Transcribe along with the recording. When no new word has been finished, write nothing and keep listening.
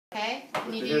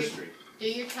with the history. Do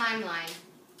your timeline.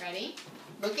 Ready?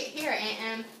 Look at here, Aunt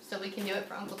Em, so we can do it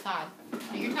for Uncle Todd.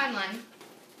 Do your timeline.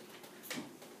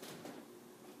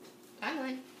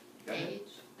 Timeline. Age.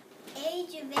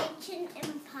 Age of ancient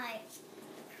empires.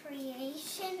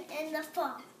 Creation and the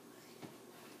fall.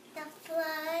 The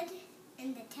flood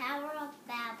and the Tower of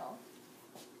Babel.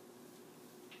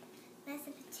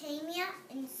 Mesopotamia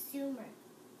and Sumer.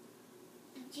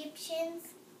 Egyptians.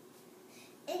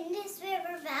 Indus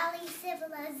River Valley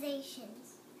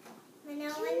civilizations.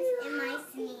 Minoans and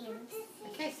Mycenaeans.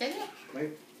 Okay, say that.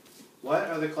 Wait. What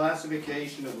are the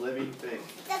classification of living things?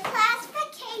 The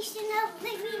classification of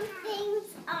living things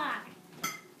are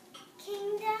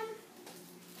kingdom,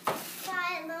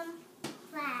 phylum,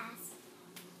 class,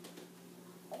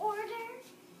 order,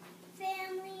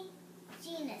 family,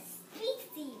 genus,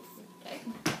 species. Okay,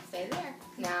 stay there.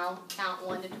 Now count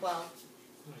 1 to 12.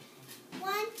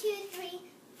 1, 2, 3,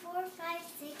 4, 5,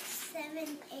 6, 7,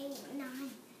 8,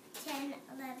 9, 10,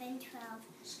 11, 12.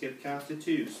 Skip count to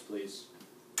twos, please.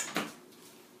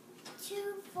 2,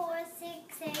 4,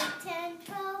 6, 8, 10,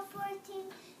 12,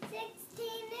 14, 16,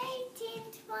 18,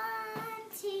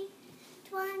 20,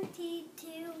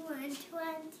 22, and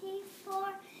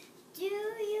 24. Do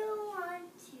you want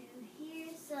to hear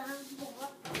some more?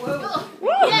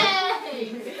 Whoa! Yay!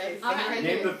 All right.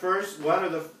 Name the first. What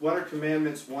are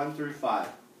commandments 1 through 5?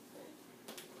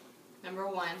 Number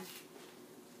 1.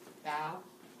 Thou.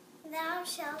 Thou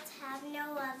shalt have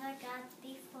no other gods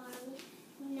before me.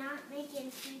 Not make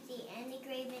into the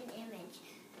engraven image.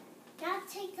 Not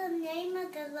take the name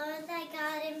of the Lord thy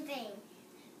God in vain.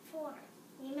 4.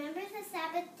 Remember the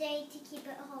Sabbath day to keep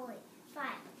it holy. 5.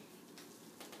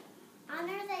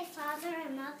 Honor thy father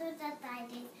and mother that thy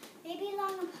days may be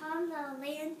long upon the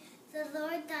land the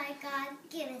Lord thy God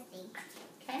giveth thee.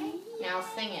 Okay, now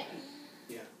sing it.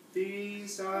 Yeah.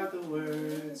 These are the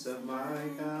words of my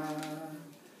God.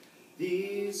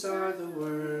 These are the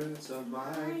words of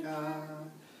my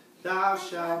God. Thou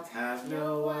shalt have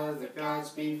no other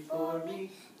gods before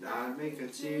me, not make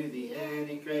unto thee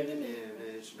any graven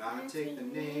image, not take the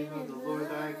name of the Lord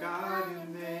thy God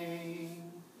in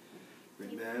vain.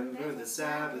 Remember the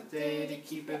Sabbath day to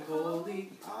keep it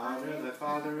holy. Honor thy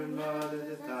father and mother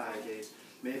that thy days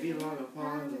may be long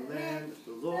upon the land that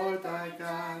the Lord thy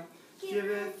God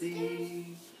giveth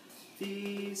thee.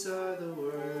 These are the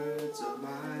words of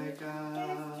my God.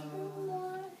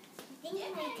 I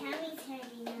think my tummy's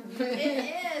hurting now. It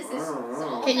is.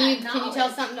 Can you tell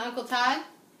something to Uncle Todd?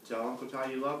 Tell Uncle Todd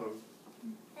you love him.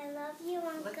 I love you,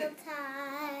 Uncle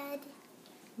Todd.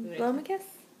 Blow him a kiss.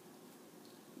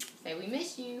 Say we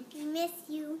miss you. We miss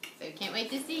you. Say we can't wait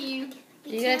to see you.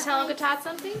 You gonna tell Uncle Todd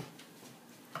something?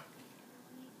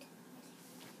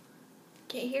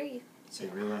 Can't hear you. Say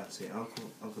real loud. Say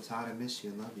Uncle Todd, I miss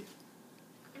you and love you.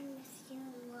 I miss you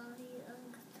and love you,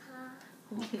 Uncle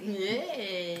Todd.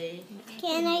 Yay.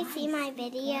 Can I see my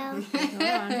video? Hold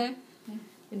on.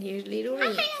 And here's little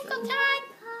Rinse. Hi, Uncle Todd.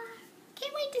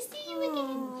 Can't wait to see you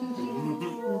again.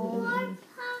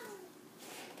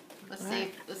 Let's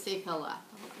see if he'll laugh.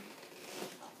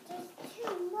 Just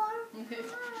 2 more.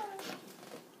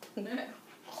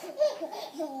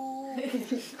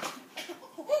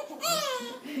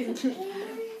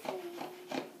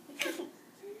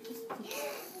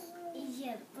 Is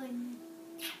it fun?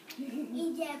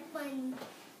 Is it fun?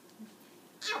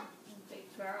 Big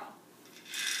girl.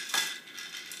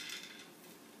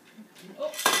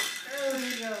 Oh, there we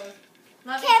go.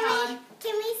 Love you, Todd.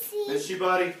 Can we see? Miss you,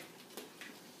 buddy.